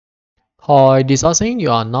Hi, this is Asing.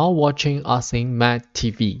 You are now watching Asing Math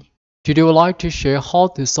TV. Today, I would like to share how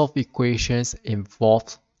to solve equations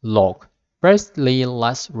involve log. Firstly,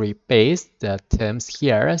 let's replace the terms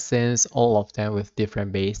here since all of them with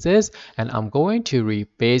different bases, and I'm going to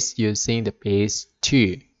replace using the base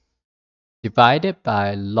 2 divided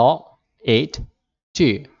by log 8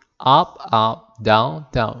 2 up down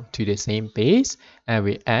down to the same base, and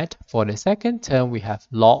we add for the second term we have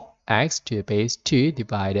log x to the base 2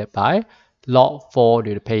 divided by log 4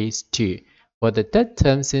 to the base 2. For the third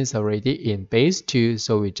term, since already in base 2,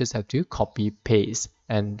 so we just have to copy paste,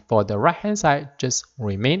 and for the right hand side just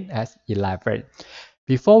remain as 11.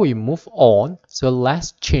 Before we move on, so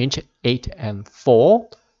let's change 8 and 4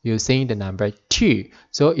 using the number 2.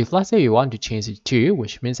 So if let's say we want to change it to 2,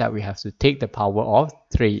 which means that we have to take the power of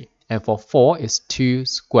 3. And for 4 is 2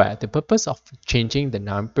 squared. The purpose of changing the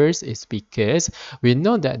numbers is because we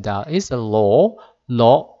know that there is a law,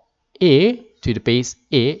 log a to the base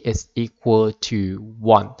a is equal to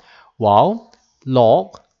 1, while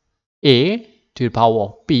log a to the power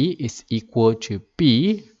of b is equal to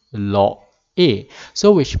b log a.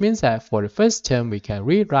 So which means that for the first term we can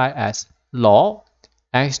rewrite as log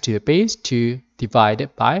x to the base 2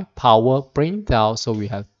 divided by power bring down, so we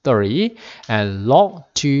have 3, and log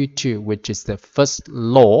 2 which is the first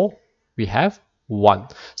law, we have 1.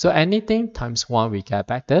 So anything times 1 we get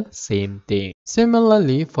back the same thing.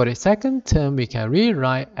 Similarly, for the second term we can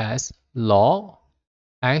rewrite as log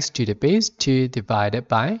x to the base 2 divided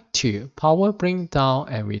by 2. Power bring down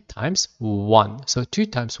and we times 1. So 2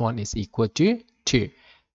 times 1 is equal to 2.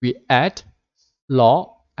 We add log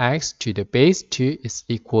x to the base 2 is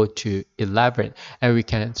equal to 11. And we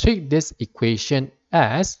can treat this equation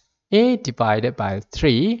as a divided by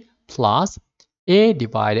 3 plus a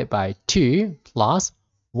divided by 2 plus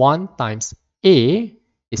 1 times a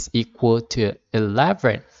is equal to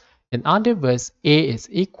 11. In other words, a is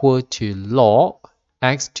equal to log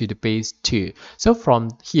x to the base 2. So from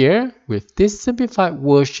here, with this simplified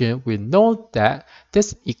version, we know that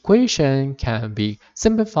this equation can be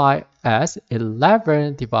simplified as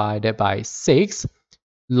 11 divided by 6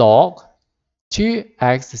 log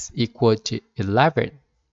 2x is equal to 11.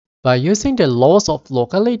 By using the laws of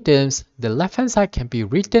logarithms, the left-hand side can be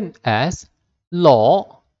written as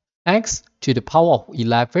log x to the power of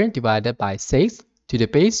 11 divided by 6 to the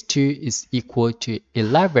base 2 is equal to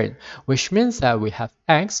 11, which means that we have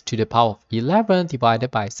x to the power of 11 divided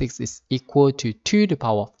by 6 is equal to 2 to the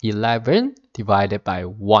power of 11 divided by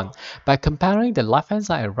 1. By comparing the left-hand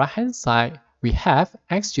side and right-hand side, we have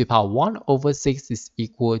x to the power 1 over 6 is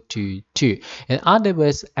equal to 2. In other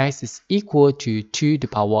words, x is equal to 2 to the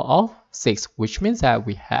power of 6, which means that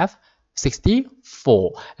we have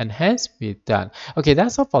 64, and hence we're done. Okay,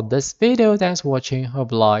 that's all for this video. Thanks for watching.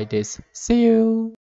 Hope you like this. See you.